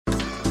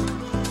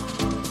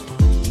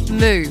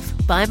Move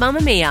by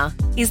Mamamia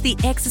is the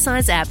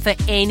exercise app for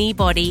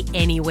anybody,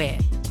 anywhere.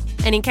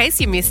 And in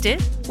case you missed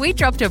it, we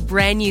dropped a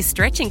brand new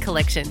stretching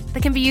collection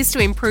that can be used to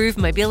improve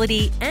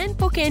mobility and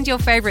bookend your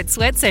favourite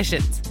sweat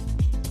sessions.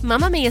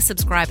 Mamamia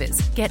subscribers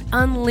get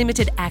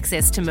unlimited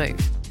access to Move,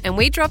 and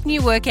we drop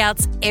new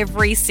workouts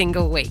every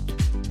single week.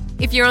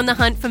 If you're on the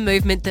hunt for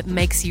movement that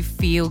makes you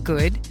feel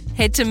good,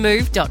 head to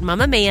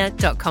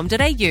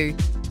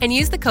move.mamamia.com.au and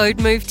use the code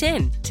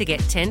MOVE10 to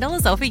get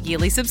 $10 off a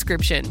yearly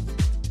subscription.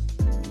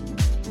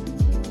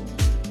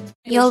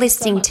 You're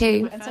listening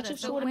to a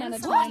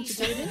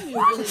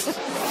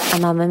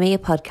Mamamia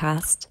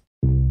podcast.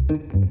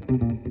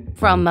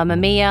 From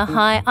Mamamia,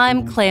 hi,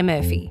 I'm Claire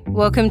Murphy.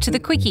 Welcome to The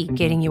Quickie,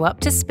 getting you up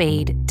to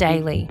speed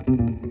daily.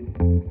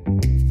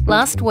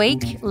 Last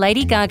week,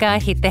 Lady Gaga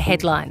hit the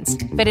headlines,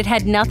 but it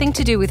had nothing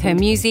to do with her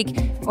music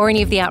or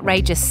any of the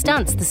outrageous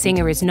stunts the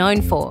singer is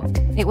known for.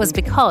 It was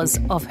because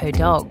of her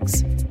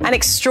dogs. An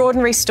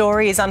extraordinary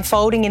story is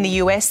unfolding in the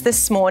US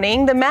this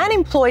morning. The man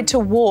employed to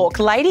walk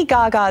Lady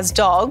Gaga's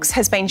dogs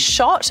has been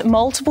shot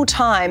multiple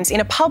times in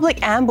a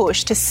public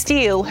ambush to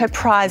steal her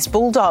prized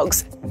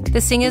bulldogs. The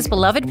singer's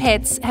beloved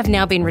pets have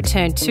now been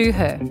returned to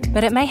her,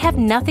 but it may have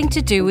nothing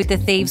to do with the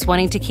thieves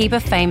wanting to keep a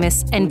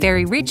famous and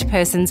very rich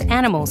person's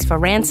animals for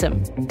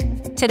ransom.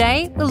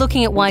 Today, we're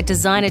looking at why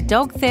designer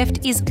dog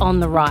theft is on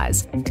the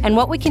rise and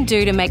what we can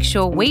do to make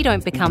sure we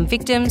don't become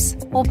victims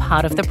or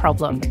part of the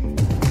problem.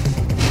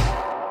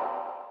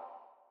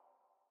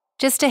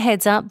 Just a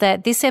heads up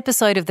that this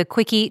episode of The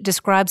Quickie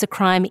describes a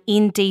crime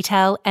in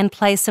detail and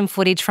plays some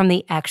footage from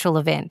the actual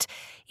event.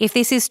 If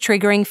this is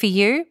triggering for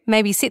you,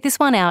 maybe sit this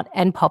one out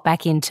and pop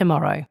back in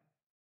tomorrow.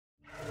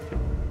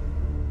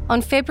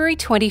 On February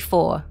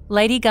 24,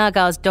 Lady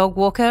Gaga's dog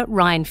walker,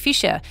 Ryan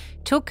Fisher,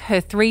 took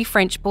her 3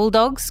 French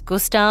bulldogs,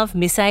 Gustave,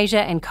 Miss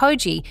Asia and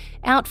Koji,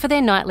 out for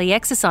their nightly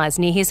exercise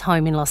near his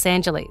home in Los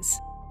Angeles.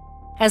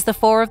 As the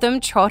 4 of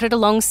them trotted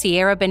along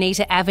Sierra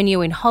Bonita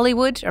Avenue in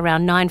Hollywood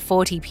around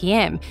 9:40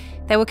 p.m,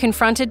 they were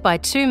confronted by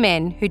 2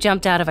 men who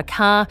jumped out of a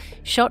car,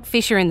 shot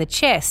Fisher in the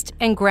chest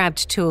and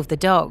grabbed 2 of the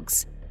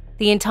dogs.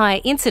 The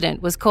entire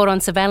incident was caught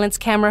on surveillance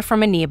camera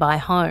from a nearby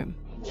home.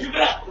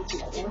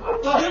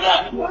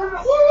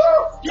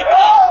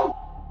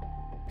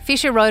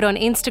 Fisher wrote on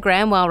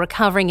Instagram while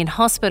recovering in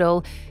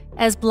hospital,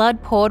 "As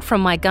blood poured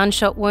from my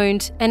gunshot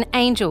wound, an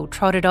angel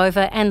trotted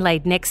over and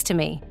laid next to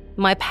me.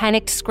 My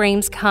panicked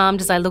screams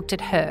calmed as I looked at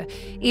her,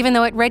 even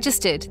though it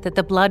registered that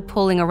the blood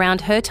pooling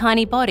around her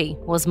tiny body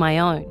was my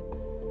own."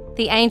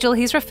 The angel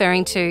he's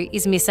referring to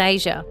is Miss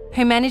Asia,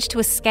 who managed to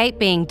escape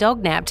being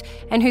dognapped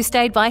and who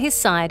stayed by his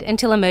side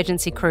until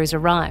emergency crews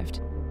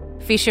arrived.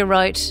 Fisher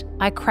wrote,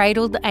 "I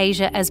cradled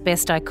Asia as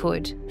best I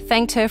could,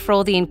 thanked her for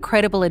all the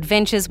incredible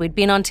adventures we'd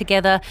been on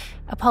together,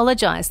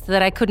 apologised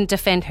that I couldn't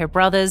defend her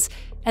brothers,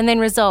 and then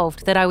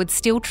resolved that I would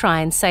still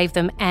try and save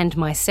them and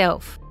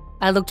myself.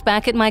 I looked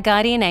back at my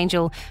guardian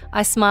angel,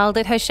 I smiled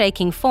at her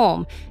shaking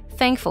form,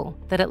 thankful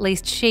that at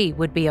least she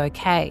would be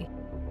okay."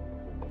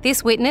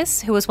 This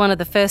witness, who was one of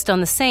the first on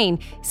the scene,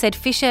 said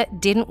Fisher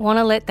didn't want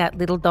to let that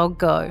little dog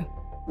go.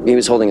 He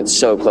was holding it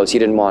so close, he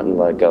didn't want to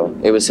let it go.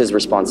 It was his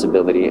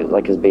responsibility,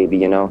 like his baby,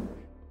 you know?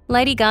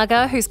 Lady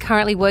Gaga, who's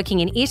currently working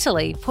in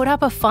Italy, put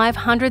up a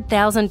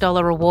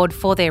 $500,000 reward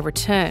for their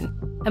return,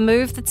 a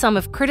move that some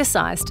have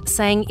criticised,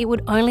 saying it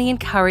would only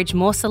encourage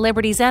more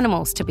celebrities'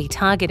 animals to be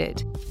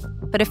targeted.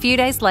 But a few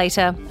days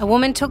later, a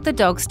woman took the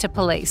dogs to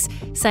police,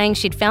 saying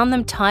she'd found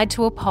them tied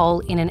to a pole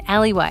in an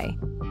alleyway.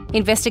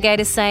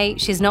 Investigators say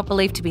she's not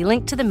believed to be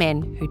linked to the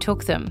men who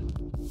took them.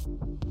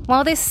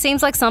 While this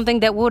seems like something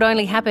that would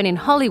only happen in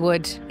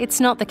Hollywood, it's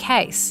not the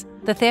case.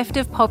 The theft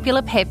of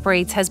popular pet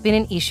breeds has been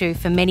an issue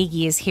for many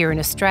years here in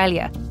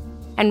Australia.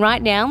 And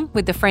right now,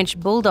 with the French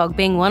Bulldog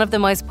being one of the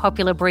most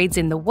popular breeds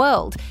in the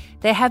world,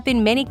 there have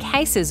been many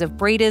cases of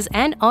breeders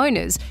and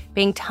owners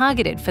being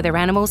targeted for their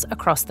animals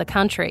across the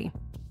country.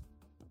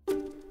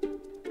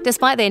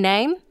 Despite their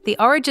name, the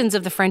origins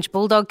of the French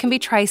Bulldog can be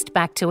traced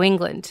back to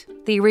England.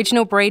 The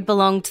original breed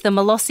belonged to the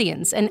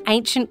Molossians, an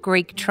ancient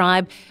Greek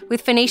tribe,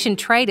 with Phoenician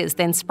traders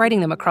then spreading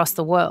them across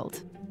the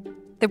world.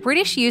 The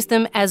British used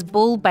them as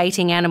bull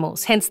baiting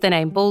animals, hence the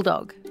name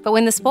Bulldog. But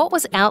when the sport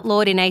was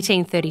outlawed in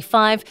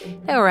 1835,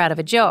 they were out of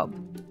a job.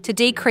 To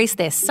decrease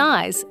their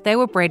size, they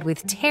were bred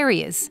with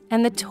terriers,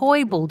 and the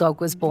toy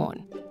Bulldog was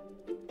born.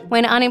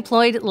 When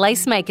unemployed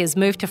lace makers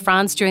moved to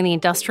France during the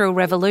Industrial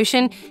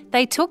Revolution,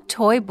 they took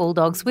toy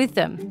bulldogs with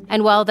them.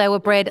 And while they were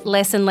bred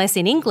less and less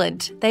in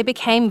England, they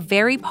became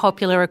very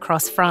popular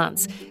across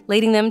France,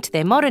 leading them to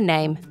their modern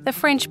name, the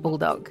French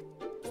Bulldog.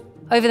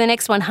 Over the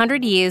next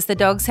 100 years, the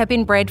dogs have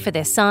been bred for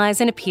their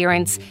size and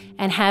appearance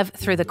and have,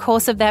 through the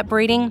course of that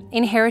breeding,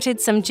 inherited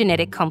some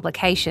genetic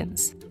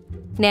complications.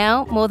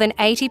 Now, more than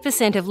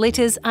 80% of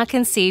litters are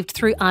conceived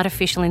through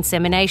artificial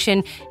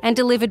insemination and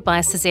delivered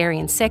by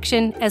caesarean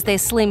section, as their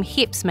slim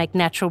hips make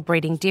natural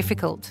breeding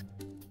difficult.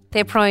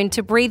 They're prone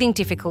to breathing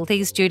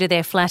difficulties due to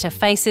their flatter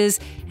faces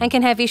and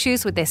can have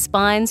issues with their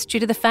spines due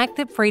to the fact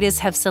that breeders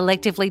have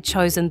selectively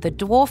chosen the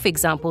dwarf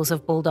examples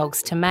of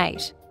bulldogs to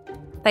mate.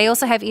 They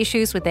also have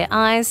issues with their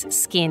eyes,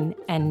 skin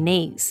and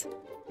knees.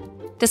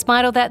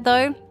 Despite all that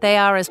though, they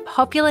are as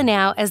popular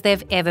now as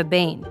they've ever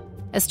been.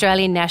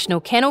 Australian National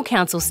Kennel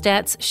Council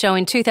stats show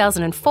in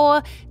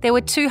 2004 there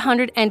were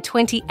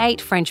 228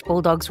 French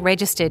Bulldogs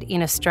registered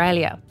in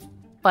Australia.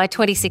 By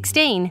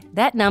 2016,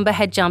 that number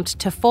had jumped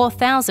to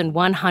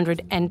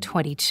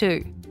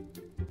 4,122.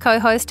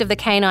 Co-host of the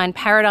Canine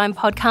Paradigm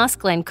podcast,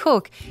 Glenn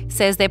Cook,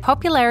 says their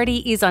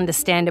popularity is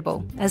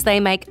understandable as they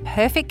make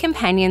perfect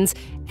companions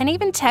and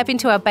even tap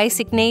into our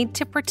basic need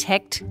to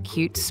protect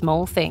cute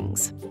small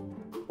things.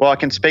 Well, I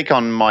can speak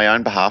on my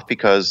own behalf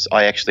because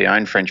I actually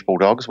own French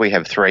Bulldogs. We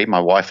have 3, my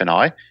wife and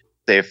I.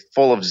 They're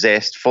full of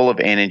zest, full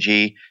of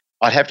energy.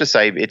 I'd have to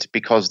say it's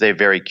because they're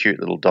very cute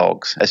little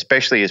dogs,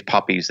 especially as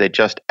puppies. They're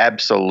just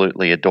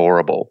absolutely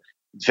adorable.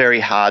 It's very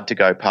hard to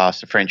go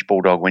past a French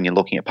Bulldog when you're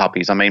looking at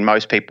puppies. I mean,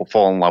 most people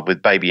fall in love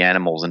with baby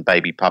animals and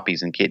baby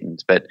puppies and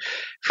kittens, but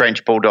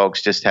French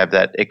Bulldogs just have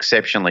that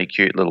exceptionally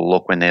cute little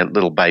look when they're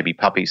little baby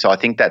puppies. So I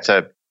think that's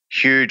a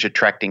huge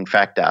attracting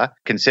factor,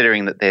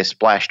 considering that they're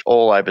splashed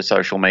all over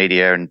social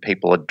media and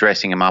people are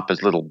dressing them up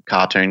as little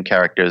cartoon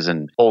characters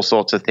and all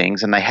sorts of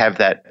things. And they have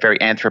that very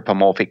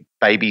anthropomorphic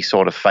baby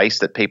sort of face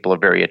that people are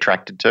very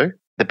attracted to.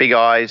 The big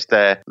eyes,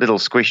 the little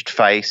squished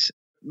face.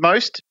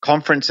 Most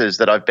conferences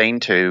that I've been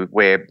to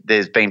where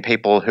there's been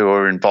people who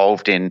are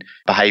involved in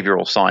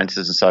behavioural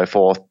sciences and so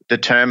forth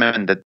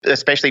determine that,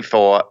 especially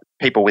for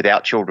people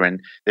without children,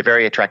 they're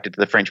very attracted to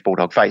the French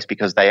Bulldog face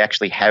because they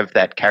actually have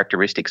that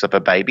characteristics of a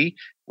baby,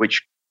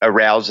 which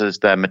arouses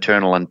the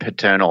maternal and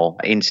paternal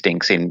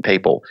instincts in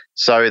people.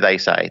 So they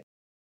say.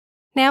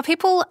 Now,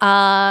 people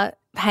are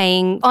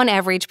paying on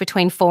average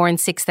between $4,000 and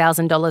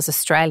 $6,000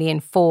 Australian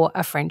for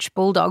a French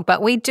Bulldog,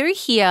 but we do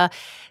hear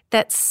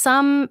that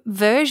some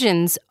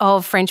versions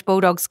of French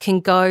Bulldogs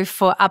can go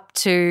for up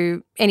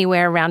to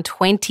anywhere around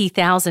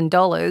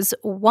 $20,000.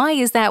 Why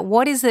is that?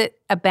 What is it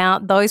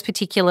about those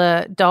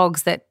particular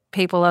dogs that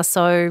people are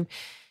so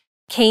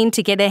keen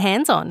to get their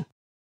hands on?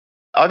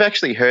 I've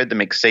actually heard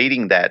them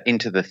exceeding that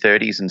into the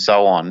 30s and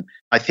so on.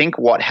 I think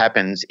what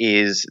happens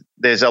is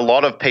there's a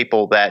lot of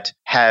people that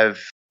have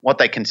what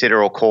they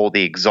consider or call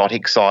the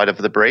exotic side of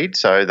the breed.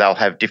 So they'll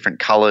have different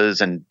colours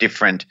and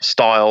different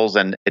styles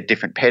and a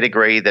different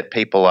pedigree that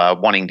people are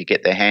wanting to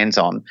get their hands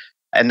on.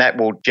 And that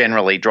will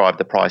generally drive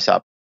the price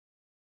up.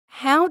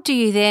 How do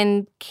you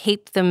then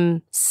keep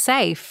them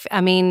safe?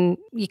 I mean,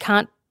 you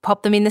can't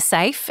pop them in the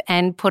safe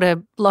and put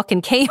a lock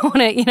and key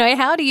on it. You know,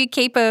 how do you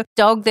keep a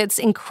dog that's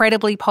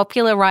incredibly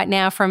popular right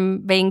now from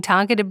being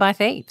targeted by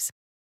thieves?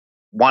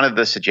 One of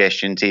the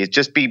suggestions is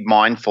just be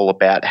mindful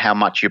about how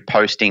much you're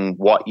posting,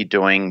 what you're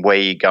doing, where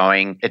you're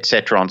going,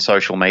 etc. on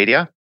social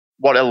media.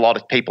 What a lot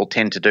of people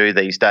tend to do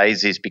these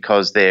days is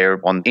because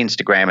they're on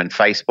Instagram and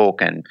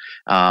Facebook and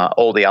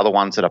all the other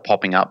ones that are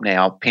popping up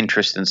now,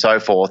 Pinterest and so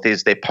forth,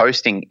 is they're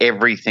posting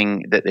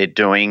everything that they're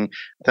doing,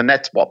 and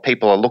that's what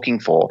people are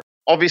looking for.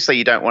 Obviously,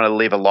 you don't want to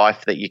live a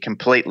life that you're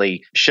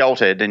completely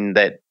sheltered and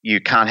that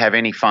you can't have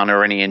any fun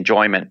or any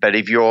enjoyment. But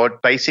if you're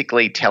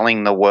basically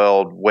telling the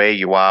world where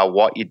you are,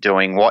 what you're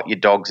doing, what your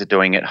dogs are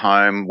doing at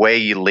home, where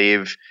you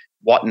live,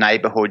 what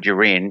neighbourhood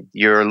you're in,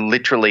 you're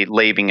literally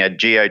leaving a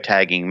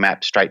geotagging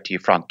map straight to your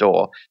front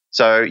door.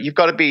 So you've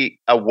got to be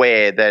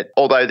aware that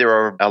although there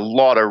are a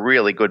lot of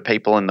really good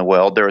people in the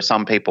world, there are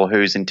some people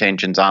whose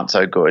intentions aren't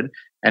so good.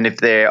 And if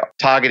they're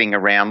targeting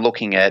around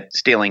looking at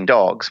stealing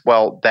dogs,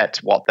 well,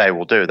 that's what they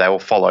will do. They will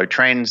follow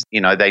trends. You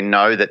know, they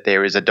know that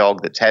there is a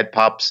dog that's had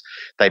pups.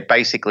 They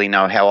basically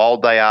know how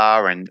old they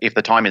are. And if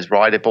the time is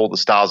right, if all the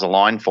stars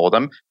align for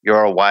them,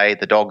 you're away,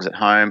 the dog's at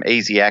home,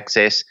 easy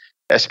access,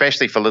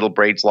 especially for little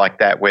breeds like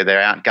that where they're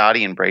out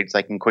guardian breeds,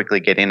 they can quickly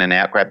get in and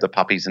out, grab the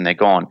puppies and they're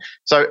gone.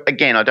 So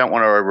again, I don't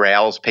want to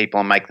arouse people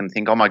and make them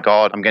think, oh my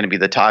God, I'm going to be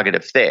the target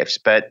of thefts.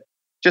 But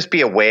just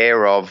be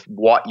aware of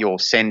what you're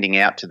sending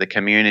out to the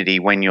community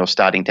when you're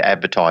starting to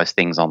advertise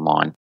things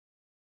online.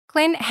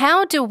 Glenn,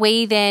 how do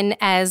we then,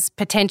 as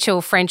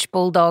potential French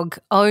Bulldog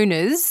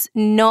owners,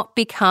 not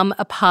become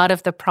a part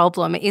of the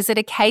problem? Is it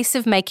a case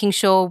of making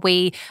sure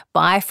we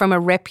buy from a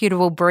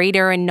reputable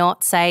breeder and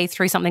not, say,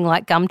 through something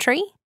like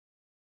Gumtree?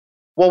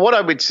 Well, what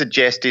I would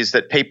suggest is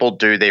that people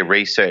do their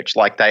research,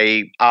 like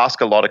they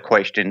ask a lot of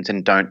questions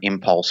and don't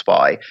impulse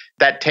buy.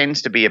 That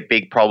tends to be a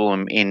big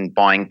problem in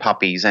buying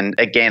puppies, and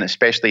again,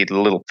 especially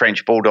the little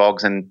French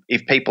Bulldogs. And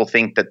if people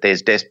think that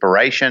there's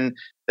desperation,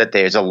 that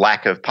there's a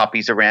lack of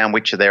puppies around,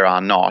 which there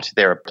are not,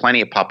 there are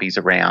plenty of puppies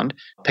around,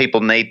 people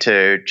need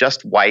to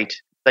just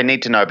wait. They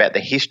need to know about the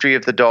history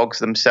of the dogs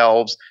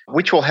themselves,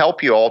 which will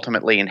help you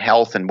ultimately in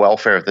health and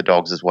welfare of the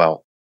dogs as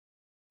well.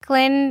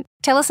 Glenn,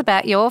 tell us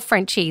about your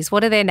Frenchies.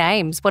 What are their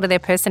names? What are their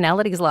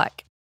personalities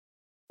like?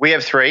 We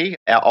have 3.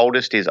 Our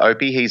oldest is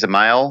Opie. He's a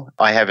male.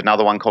 I have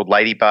another one called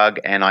Ladybug,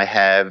 and I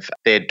have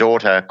their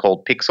daughter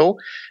called Pixel.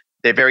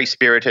 They're very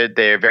spirited.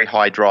 They're very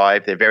high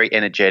drive. They're very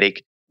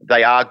energetic.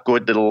 They are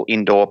good little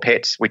indoor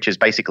pets, which is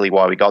basically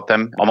why we got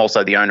them. I'm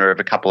also the owner of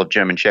a couple of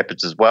German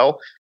Shepherds as well.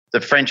 The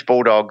French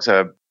Bulldogs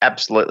are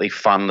absolutely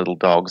fun little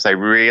dogs. They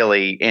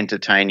really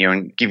entertain you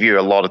and give you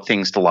a lot of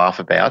things to laugh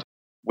about.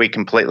 we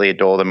completely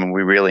adore them and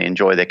we really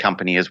enjoy their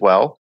company as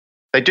well.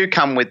 They do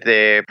come with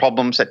their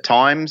problems at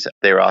times.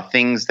 There are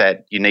things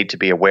that you need to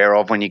be aware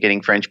of when you're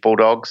getting French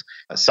Bulldogs,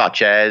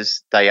 such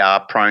as they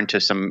are prone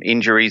to some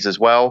injuries as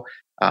well.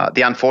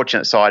 The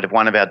unfortunate side of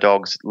one of our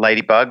dogs,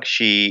 Ladybug,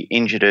 she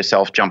injured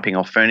herself jumping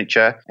off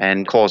furniture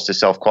and caused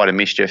herself quite a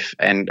mischief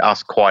and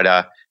us quite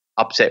a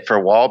upset for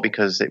a while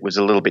because it was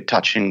a little bit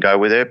touch and go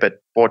with her. But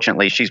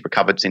fortunately, she's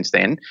recovered since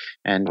then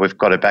and we've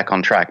got her back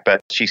on track.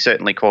 But she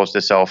certainly caused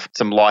herself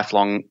some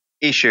lifelong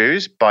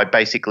issues by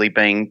basically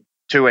being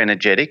too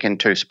energetic and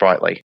too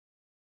sprightly.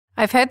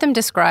 I've heard them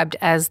described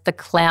as the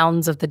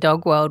clowns of the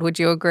dog world. Would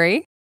you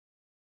agree?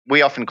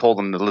 We often call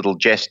them the little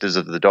jesters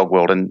of the dog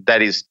world, and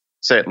that is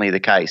certainly the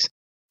case.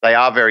 They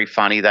are very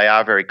funny. They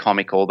are very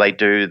comical. They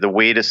do the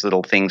weirdest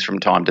little things from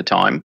time to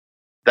time.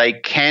 They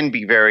can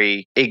be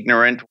very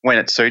ignorant when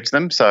it suits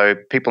them. So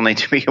people need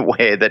to be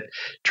aware that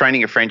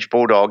training a French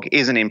Bulldog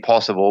isn't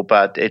impossible,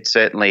 but it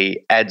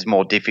certainly adds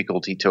more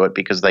difficulty to it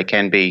because they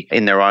can be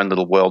in their own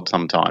little world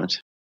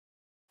sometimes.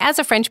 As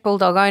a French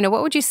Bulldog owner,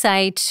 what would you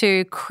say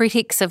to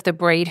critics of the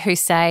breed who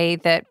say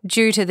that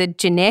due to the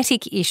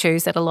genetic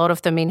issues that a lot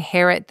of them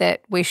inherit,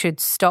 that we should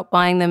stop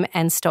buying them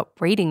and stop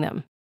breeding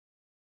them?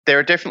 There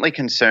are definitely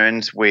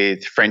concerns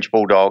with French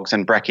Bulldogs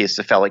and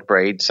brachycephalic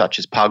breeds such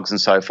as pugs and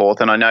so forth.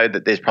 And I know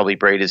that there's probably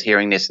breeders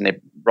hearing this and they're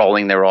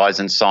rolling their eyes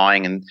and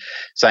sighing and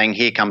saying,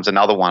 here comes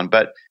another one.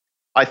 But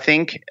I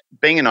think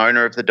being an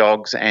owner of the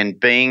dogs and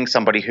being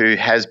somebody who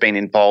has been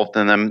involved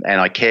in them and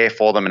I care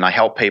for them and I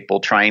help people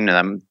train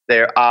them,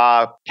 there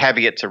are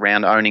caveats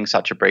around owning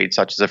such a breed,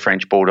 such as a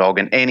French Bulldog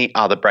and any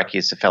other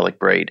brachycephalic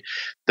breed.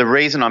 The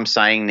reason I'm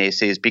saying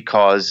this is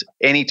because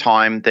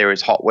anytime there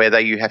is hot weather,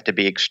 you have to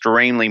be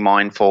extremely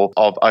mindful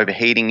of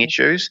overheating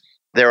issues.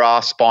 There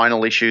are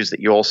spinal issues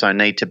that you also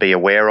need to be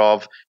aware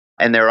of.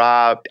 And there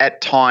are, at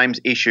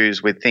times,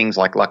 issues with things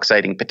like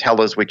luxating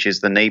patellas, which is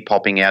the knee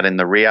popping out in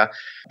the rear.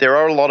 There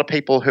are a lot of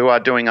people who are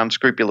doing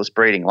unscrupulous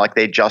breeding, like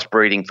they're just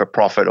breeding for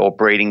profit or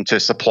breeding to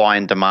supply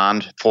and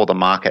demand for the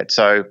market.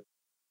 So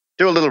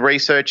do a little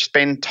research,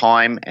 spend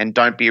time, and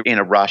don't be in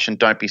a rush and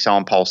don't be so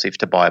impulsive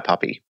to buy a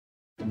puppy.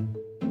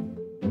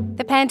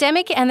 The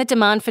pandemic and the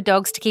demand for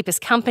dogs to keep us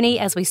company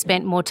as we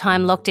spent more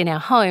time locked in our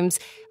homes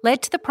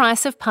led to the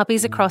price of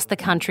puppies across the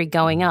country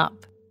going up.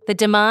 The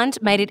demand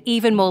made it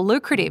even more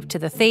lucrative to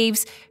the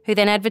thieves who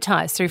then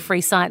advertised through free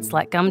sites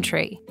like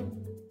Gumtree.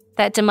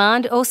 That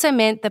demand also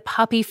meant the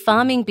puppy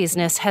farming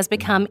business has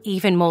become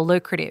even more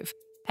lucrative.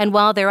 And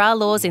while there are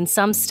laws in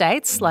some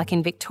states, like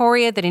in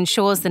Victoria, that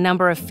ensures the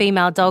number of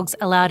female dogs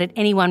allowed at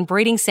any one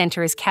breeding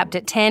centre is capped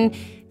at 10,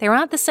 there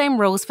aren't the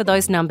same rules for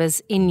those numbers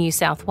in New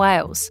South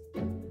Wales.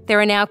 There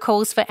are now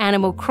calls for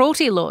animal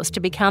cruelty laws to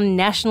become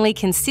nationally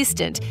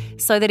consistent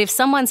so that if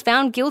someone's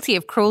found guilty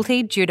of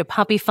cruelty due to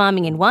puppy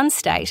farming in one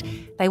state,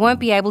 they won't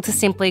be able to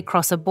simply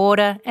cross a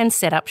border and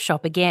set up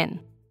shop again.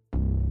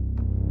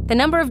 The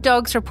number of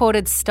dogs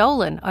reported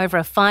stolen over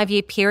a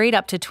 5-year period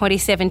up to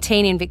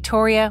 2017 in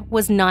Victoria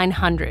was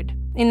 900.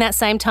 In that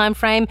same time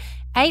frame,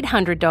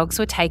 800 dogs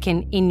were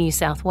taken in New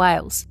South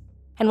Wales.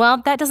 And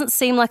while that doesn't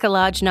seem like a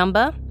large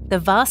number, the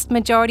vast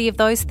majority of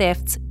those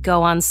thefts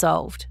go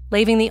unsolved,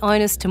 leaving the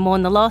owners to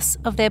mourn the loss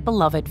of their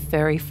beloved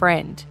furry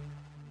friend.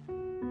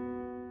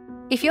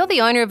 If you're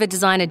the owner of a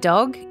designer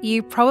dog,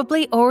 you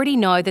probably already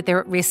know that they're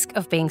at risk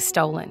of being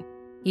stolen.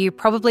 You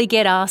probably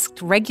get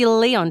asked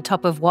regularly on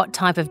top of what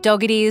type of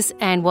dog it is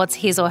and what's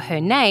his or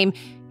her name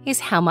is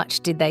how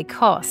much did they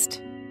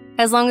cost.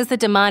 As long as the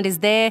demand is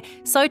there,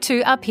 so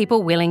too are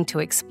people willing to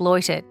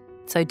exploit it.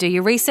 So do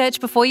your research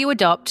before you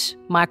adopt,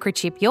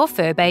 microchip your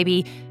fur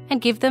baby,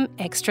 and give them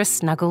extra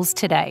snuggles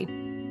today.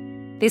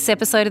 This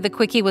episode of The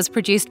Quickie was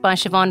produced by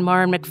Siobhan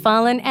Moran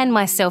McFarlane and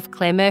myself,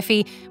 Claire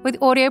Murphy,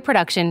 with audio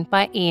production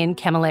by Ian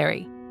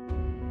Camilleri.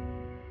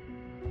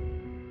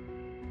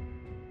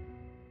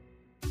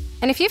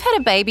 And if you've had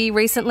a baby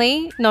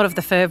recently, not of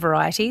the fur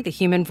variety, the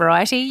human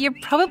variety, you're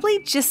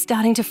probably just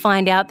starting to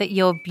find out that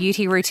your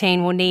beauty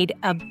routine will need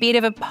a bit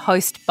of a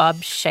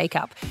post-bub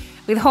shake-up.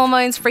 With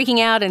hormones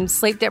freaking out and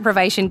sleep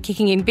deprivation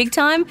kicking in big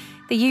time,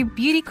 the You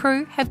Beauty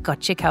crew have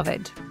got you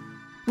covered.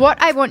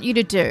 What I want you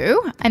to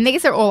do, and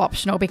these are all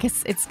optional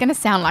because it's going to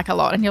sound like a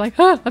lot and you're like,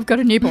 oh, I've got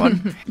a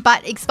newborn.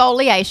 But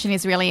exfoliation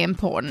is really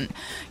important.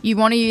 You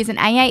want to use an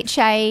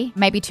AHA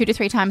maybe 2 to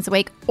 3 times a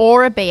week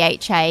or a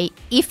BHA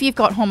if you've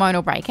got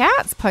hormonal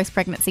breakouts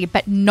post-pregnancy,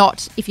 but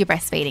not if you're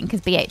breastfeeding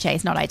because BHA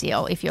is not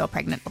ideal if you're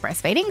pregnant or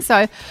breastfeeding.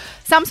 So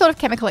some sort of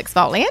chemical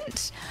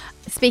exfoliant.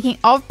 Speaking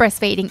of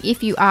breastfeeding,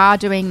 if you are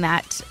doing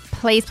that,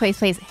 please, please,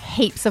 please,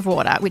 heaps of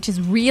water, which is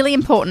really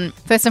important,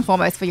 first and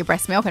foremost, for your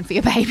breast milk and for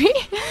your baby,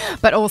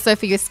 but also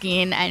for your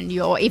skin and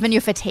even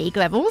your fatigue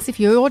levels.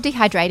 If you're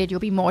dehydrated, you'll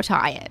be more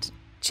tired.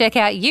 Check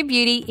out You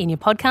Beauty in your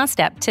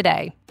podcast app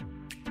today.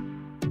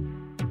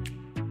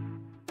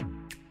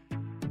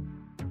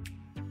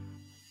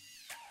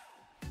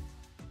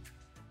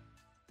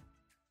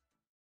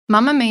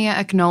 Mamamia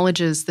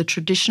acknowledges the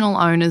traditional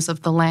owners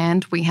of the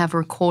land we have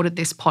recorded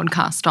this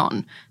podcast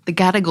on, the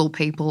Gadigal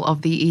people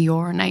of the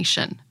Eora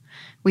Nation.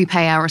 We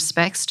pay our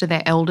respects to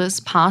their elders,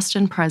 past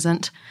and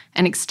present,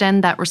 and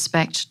extend that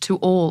respect to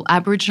all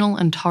Aboriginal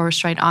and Torres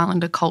Strait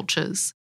Islander cultures.